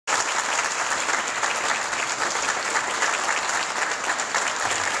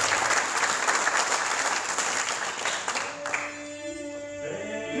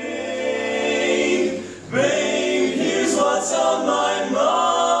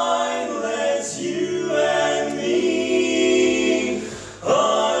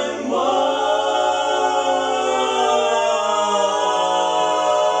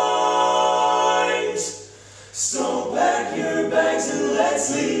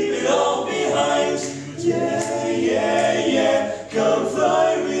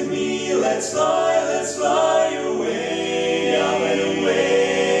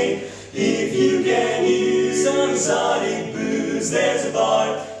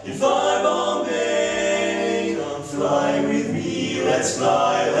let's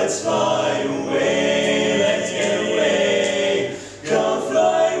fly away, let's get away. Come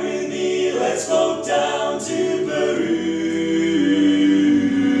fly with me, let's float down to Peru.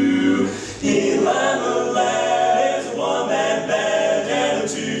 In Lama Land, there's a one-man band and the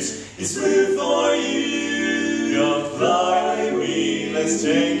toots is blue for you. Come fly with me, let's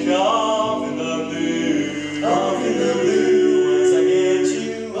take off in the blue, off in the blue. Once I get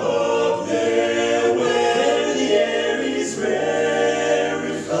you up there where the air is rarefied,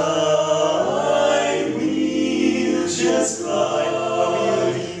 we'll just fly,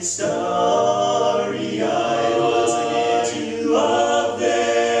 we'll be starry-eyed. Once I get you up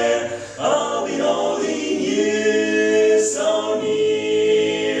there, I'll be holding you so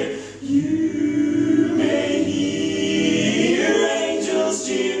near. You may hear angels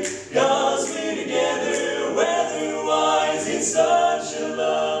cheer, 'cause we're together weather-wise. It's such a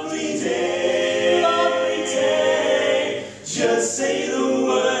lovely day, lovely day. Just say the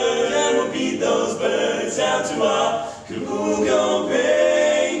word and we'll beat those birds out to Acapulco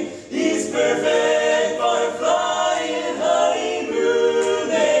Bay. It's perfect for a flying honeymoon,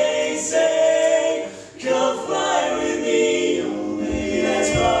 they say. Come fly with me, oh baby, let's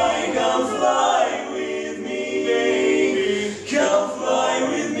fly. Come fly with me, baby. Come fly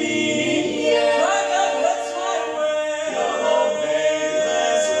with me, yeah. Let's fly away. Come on, baby,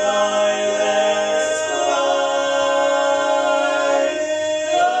 let's fly, let's fly away.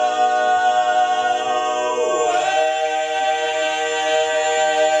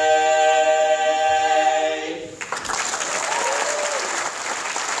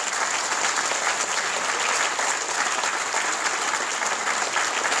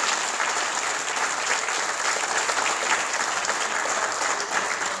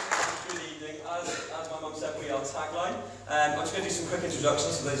 Good evening. As my mum said, we are Tagline. I'm just going to do some quick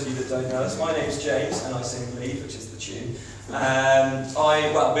introductions for those of you that don't know us. My name is James, and I sing lead, which is the tune.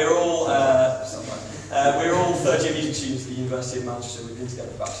 We're all third-year music students at the University of Manchester. We've been together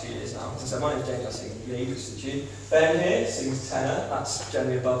for about 2 years now. As I said, my name is James, I sing lead, which is the tune. Ben here sings tenor. That's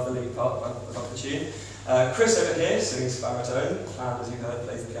generally above the lead part, above the tune. Chris over here sings baritone, and as you heard,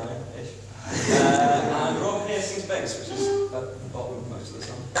 plays the piano-ish. And Rob here sings bass, which is at the bottom most of the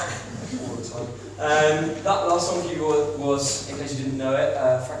time, all the time. That last song for you was, in case you didn't know it,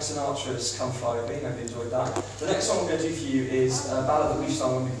 Frank Sinatra's Come Fly With Me. Hope you enjoyed that. The next song I'm going to do for you is a ballad that we've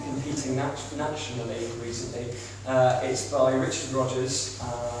sung when we've been competing nationally recently. It's by Richard Rogers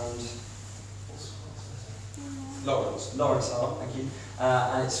and Lawrence Hart, thank you.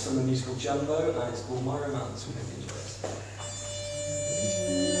 And it's from the musical Jumbo, and it's called My Romance. We hope you enjoy it.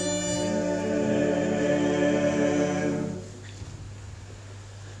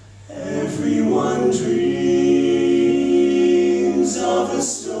 Everyone dreams of a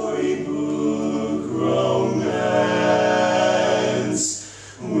storybook